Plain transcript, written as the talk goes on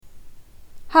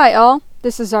Hi, all.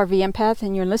 This is RV Empath,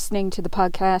 and you're listening to the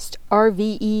podcast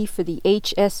RVE for the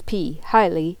HSP,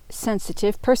 Highly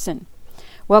Sensitive Person.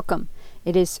 Welcome.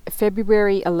 It is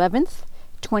February 11th,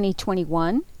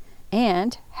 2021,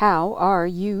 and how are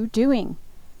you doing?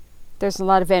 There's a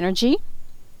lot of energy,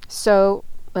 so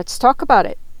let's talk about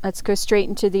it. Let's go straight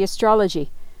into the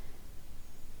astrology.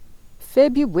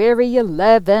 February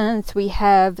 11th, we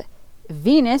have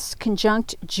Venus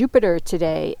conjunct Jupiter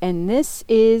today, and this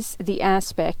is the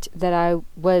aspect that I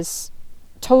was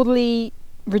totally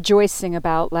rejoicing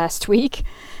about last week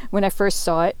when I first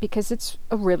saw it, because it's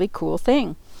a really cool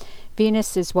thing.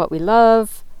 Venus is what we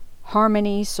love,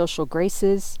 harmony, social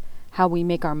graces, how we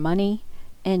make our money,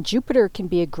 and Jupiter can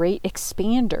be a great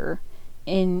expander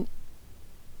in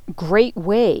great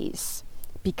ways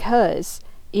because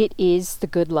it is the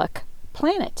good luck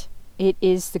planet. It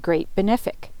is the great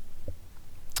benefic.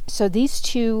 So these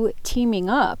two teaming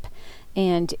up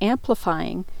and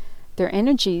amplifying their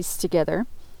energies together,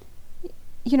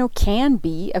 can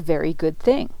be a very good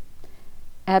thing.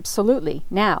 Absolutely.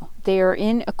 Now, they are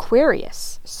in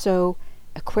Aquarius. So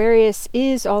Aquarius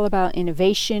is all about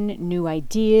innovation, new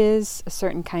ideas, a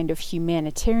certain kind of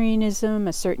humanitarianism,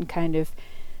 a certain kind of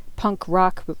punk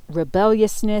rock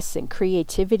rebelliousness and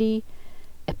creativity,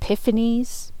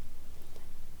 epiphanies.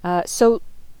 So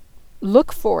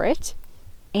look for it.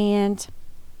 And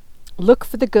look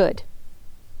for the good.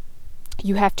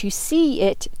 You have to see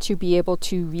it to be able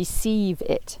to receive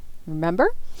it.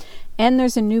 Remember? And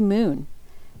there's a new moon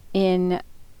in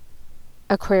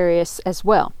Aquarius as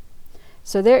well.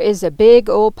 So there is a big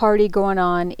old party going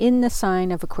on in the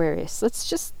sign of Aquarius. Let's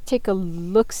just take a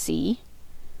look-see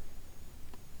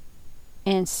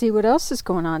and see what else is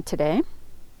going on today.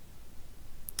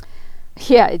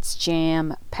 Yeah, it's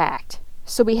jam-packed.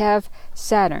 So we have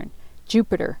Saturn,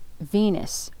 Jupiter,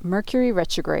 Venus, Mercury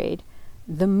retrograde,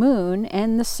 the moon,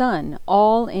 and the sun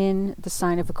all in the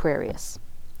sign of Aquarius.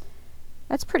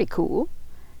 That's pretty cool.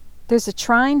 There's a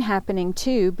trine happening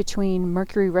too between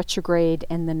Mercury retrograde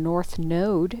and the North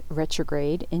Node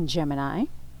retrograde in Gemini.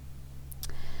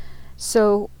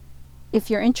 So if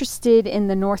you're interested in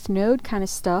the North Node kind of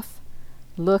stuff,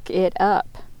 look it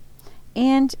up.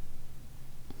 And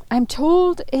I'm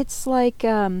told it's like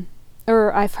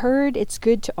I've heard it's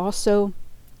good to also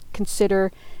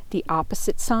consider the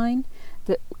opposite sign,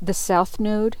 the South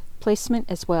Node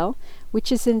placement as well, which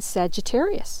is in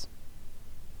Sagittarius.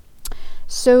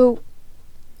 So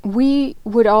we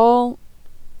would all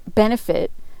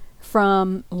benefit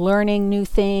from learning new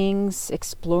things,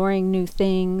 exploring new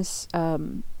things,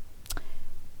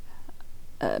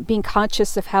 being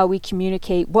conscious of how we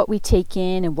communicate, what we take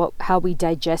in, and how we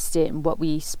digest it, and what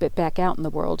we spit back out in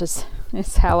the world is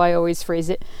how I always phrase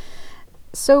it.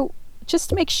 So just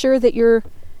to make sure that you're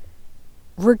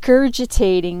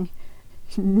regurgitating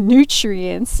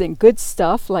nutrients and good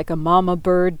stuff like a mama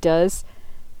bird does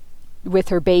with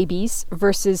her babies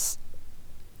versus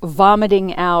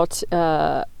vomiting out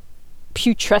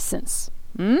putrescence.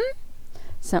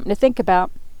 Something to think about.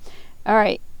 All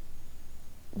right.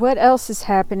 What else is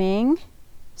happening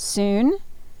soon?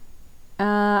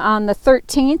 On the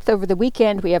 13th, over the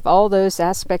weekend, we have all those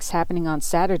aspects happening on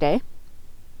Saturday.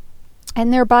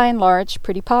 And they're by and large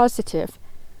pretty positive.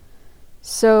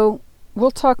 So we'll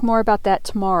talk more about that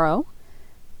tomorrow.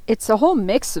 It's a whole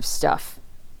mix of stuff.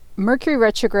 Mercury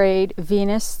retrograde,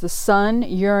 Venus, the Sun,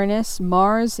 Uranus,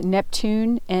 Mars,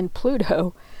 Neptune, and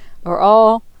Pluto are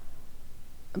all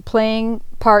playing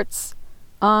parts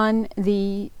on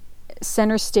the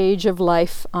center stage of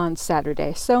life on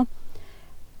Saturday. So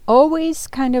always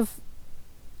kind of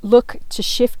look to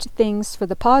shift things for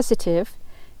the positive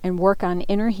and work on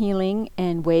inner healing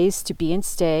and ways to be and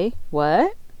stay.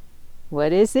 What?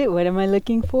 What is it? What am I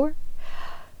looking for?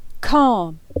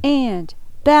 Calm and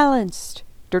balanced.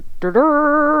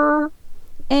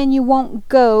 And you won't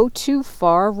go too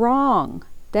far wrong.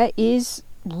 That is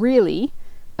really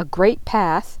a great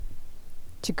path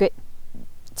to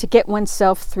get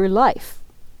oneself through life.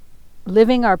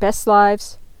 Living our best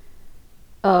lives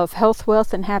of health,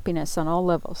 wealth, and happiness on all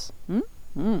levels.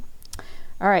 All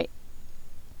right.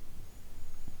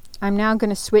 I'm now going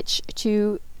to switch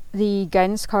to the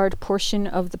guidance card portion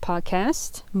of the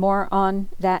podcast. More on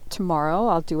that tomorrow.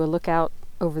 I'll do a lookout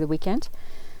over the weekend.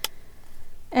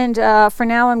 And for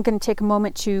now, I'm going to take a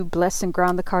moment to bless and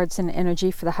ground the cards in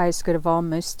energy for the highest good of all,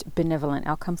 most benevolent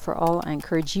outcome for all. I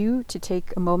encourage you to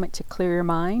take a moment to clear your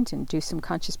mind and do some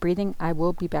conscious breathing. I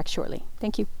will be back shortly.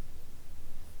 Thank you.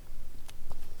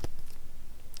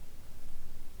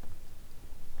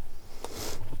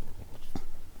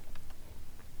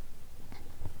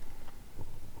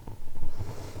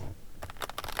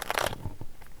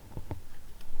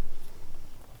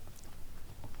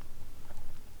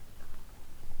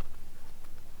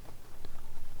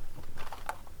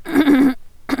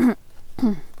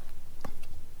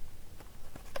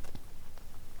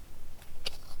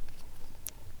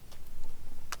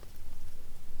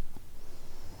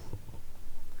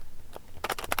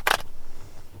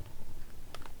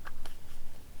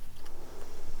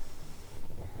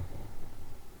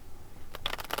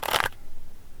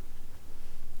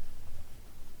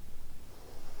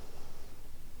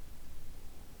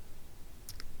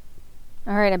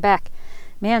 All right, I'm back.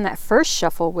 Man, that first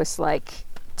shuffle was like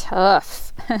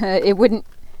tough. it wouldn't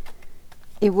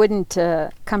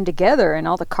come together, and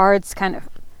all the cards kind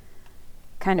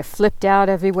of flipped out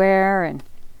everywhere, and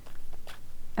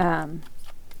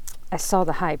I saw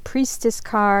the High Priestess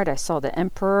card, I saw the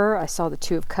Emperor, I saw the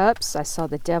Two of Cups, I saw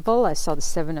the Devil, I saw the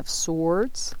Seven of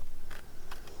Swords.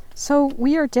 So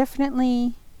we are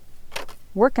definitely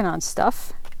working on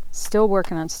stuff, still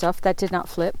working on stuff. That did not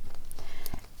flip.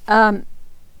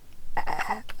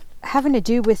 Having to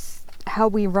do with how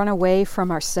we run away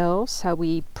from ourselves, how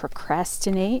we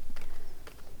procrastinate,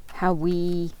 how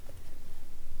we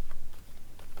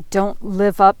don't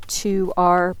live up to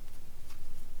our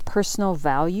personal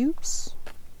values,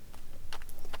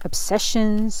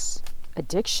 obsessions,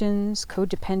 addictions,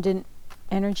 codependent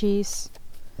energies.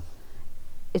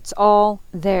 It's all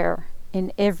there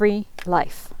in every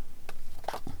life.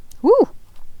 Woo!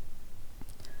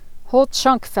 Whole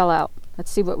chunk fell out.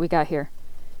 Let's see what we got here.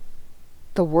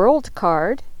 The World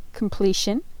card,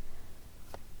 completion.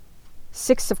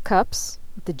 Six of Cups,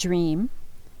 the dream.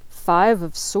 Five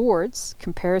of Swords,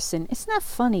 comparison. Isn't that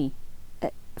funny?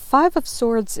 Five of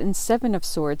Swords and Seven of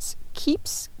Swords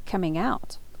keeps coming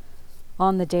out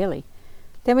on the daily.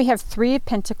 Then we have Three of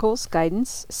Pentacles,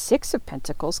 guidance. Six of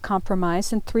Pentacles,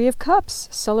 compromise. And Three of Cups,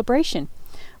 celebration.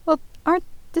 Well,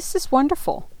 this is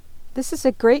wonderful. This is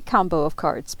a great combo of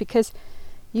cards because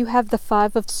you have the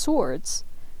Five of Swords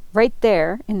right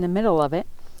there in the middle of it,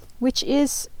 which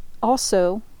is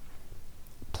also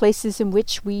places in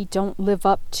which we don't live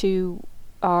up to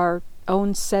our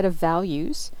own set of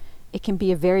values. It can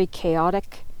be a very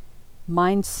chaotic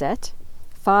mindset.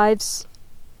 Fives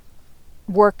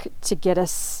work to get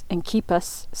us and keep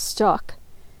us stuck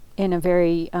in a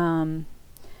very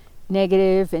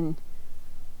negative and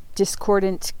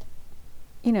discordant,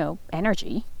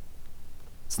 energy.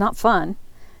 It's not fun.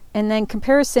 And then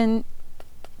comparison,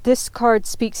 this card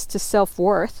speaks to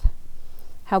self-worth,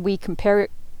 how we compare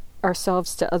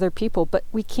ourselves to other people, but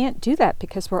we can't do that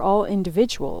because we're all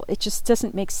individual. It just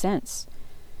doesn't make sense.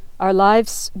 Our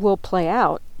lives will play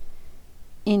out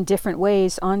in different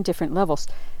ways on different levels.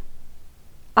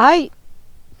 I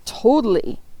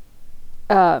totally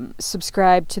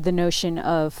subscribe to the notion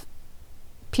of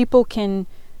people can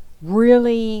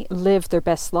really live their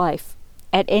best life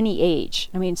at any age.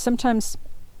 I mean, sometimes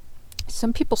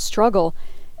some people struggle,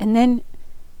 and then,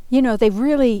 they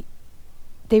really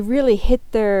hit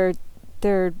their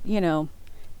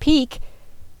peak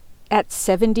at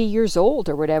 70 years old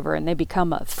or whatever, and they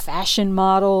become a fashion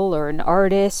model or an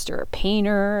artist or a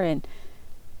painter and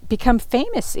become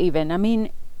famous even. I mean,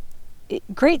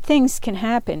 great things can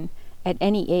happen at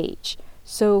any age.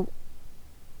 So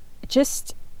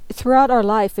just throughout our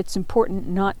life, it's important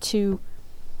not to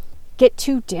get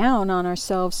too down on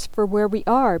ourselves for where we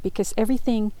are, because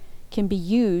everything can be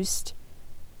used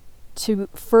to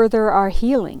further our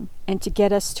healing and to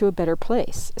get us to a better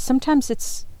place. Sometimes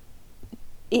it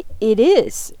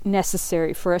is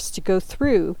necessary for us to go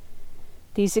through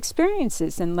these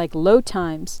experiences and like low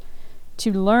times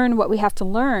to learn what we have to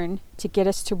learn to get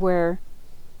us to where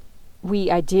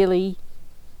we ideally,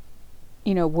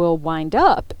 will wind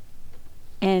up.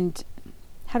 And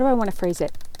how do I want to phrase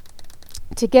it?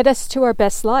 To get us to our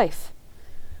best life.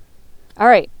 All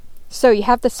right. So you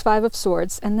have this Five of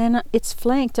Swords, and then it's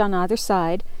flanked on either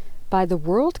side by the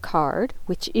World card,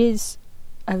 which is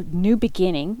a new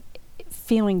beginning,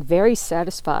 feeling very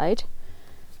satisfied.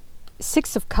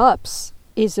 Six of Cups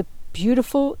is a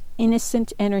beautiful,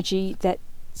 innocent energy that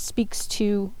speaks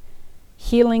to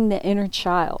healing the inner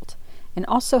child and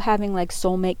also having like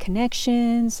soulmate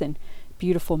connections and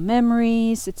beautiful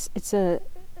memories. It's a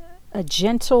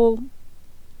gentle,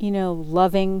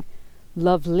 loving,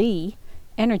 lovely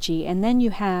energy. And then you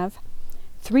have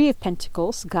Three of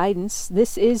Pentacles, guidance.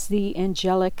 This is the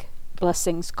angelic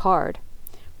blessings card.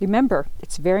 Remember,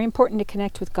 it's very important to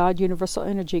connect with God, universal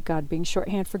energy, God being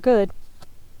shorthand for good.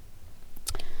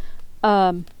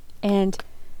 And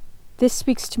this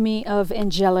speaks to me of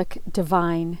angelic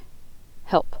divine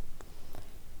help.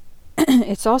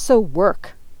 It's also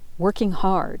working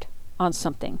hard on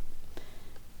something.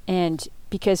 And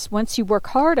because once you work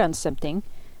hard on something,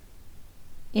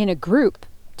 in a group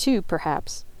too,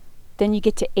 perhaps, then you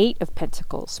get to Eight of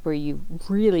Pentacles, where you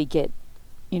really get,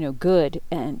 good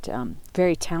and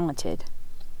very talented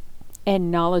and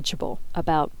knowledgeable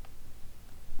about,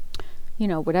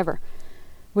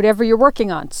 whatever you're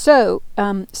working on. So,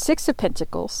 Six of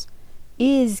Pentacles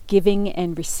is giving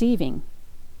and receiving.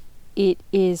 It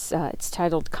is, it's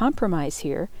titled Compromise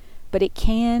here, but it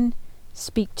can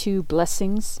speak to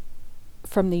blessings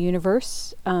from the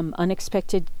universe,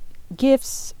 unexpected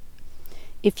gifts.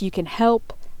 If you can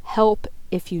help, help.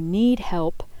 If you need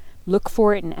help, look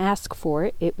for it and ask for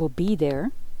it. It will be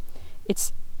there.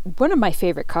 It's one of my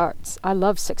favorite cards. I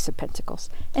love Six of Pentacles.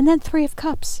 And then Three of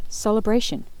Cups,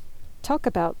 celebration. Talk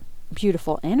about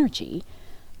beautiful energy.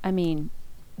 I mean,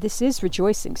 this is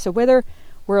rejoicing. So whether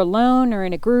we're alone or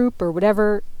in a group or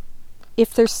whatever,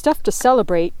 if there's stuff to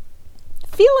celebrate,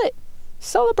 feel it.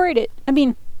 Celebrate it. I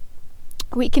mean,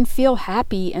 we can feel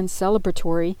happy and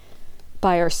celebratory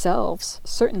by ourselves,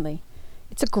 certainly.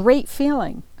 It's a great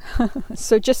feeling.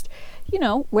 So just,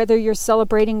 whether you're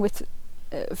celebrating with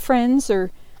friends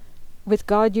or with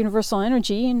God, universal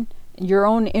energy, and your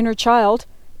own inner child,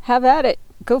 have at it.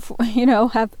 Go for,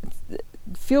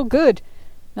 feel good.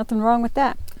 Nothing wrong with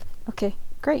that. Okay,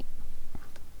 great.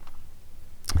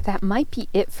 That might be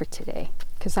it for today,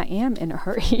 because I am in a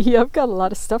hurry. I've got a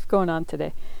lot of stuff going on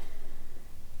today.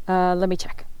 Let me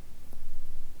check.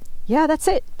 Yeah, that's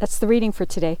it. That's the reading for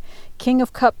today. King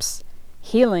of Cups,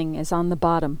 healing is on the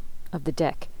bottom of the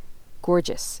deck.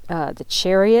 Gorgeous. The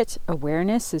Chariot,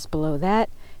 awareness, is below that.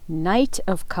 Knight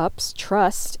of Cups,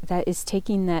 trust, that is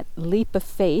taking that leap of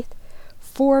faith.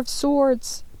 Four of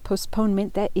Swords,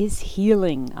 postponement, that is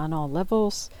healing on all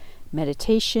levels.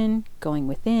 Meditation, going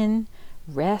within.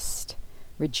 Rest,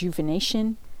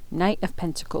 rejuvenation. Knight of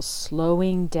Pentacles,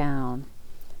 slowing down.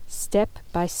 Step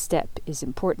by step is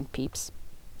important, peeps.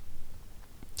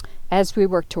 As we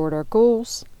work toward our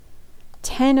goals.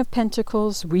 10 of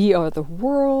Pentacles, we are the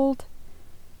world.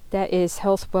 That is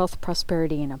health, wealth,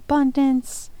 prosperity, and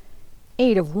abundance.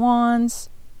 8 of Wands,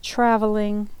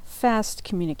 traveling, fast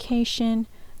communication,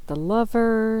 the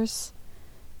Lovers.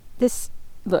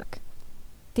 Look,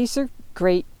 these are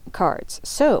great cards.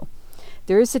 So,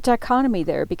 there is a dichotomy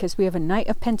there because we have a Knight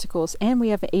of Pentacles and we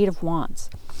have an 8 of Wands.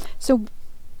 So,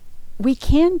 we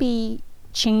can be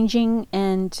changing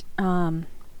and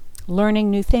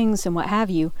learning new things and what have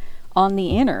you on the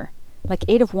inner. Like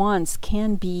 8 of Wands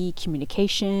can be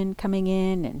communication coming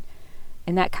in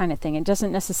and that kind of thing. It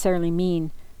doesn't necessarily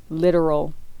mean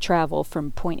literal travel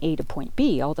from point A to point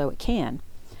B, although it can.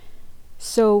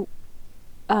 So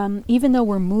even though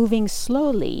we're moving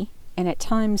slowly and at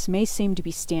times may seem to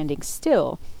be standing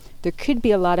still, there could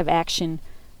be a lot of action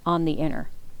on the inner.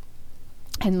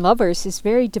 And Lovers is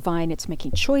very divine. It's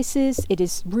making choices. It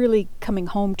is really coming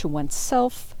home to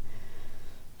oneself.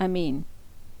 I mean,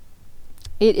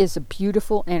 it is a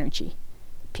beautiful energy,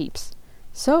 peeps.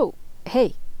 So,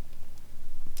 hey,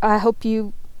 I hope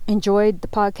you enjoyed the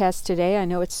podcast today. I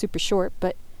know it's super short,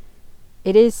 but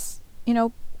it is,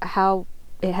 how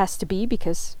it has to be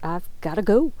because I've got to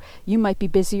go. You might be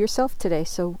busy yourself today,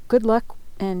 so good luck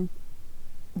and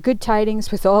good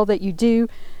tidings with all that you do.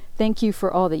 Thank you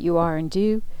for all that you are and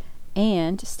do.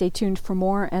 And stay tuned for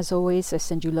more. As always, I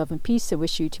send you love and peace. I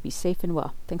wish you to be safe and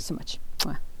well. Thanks so much.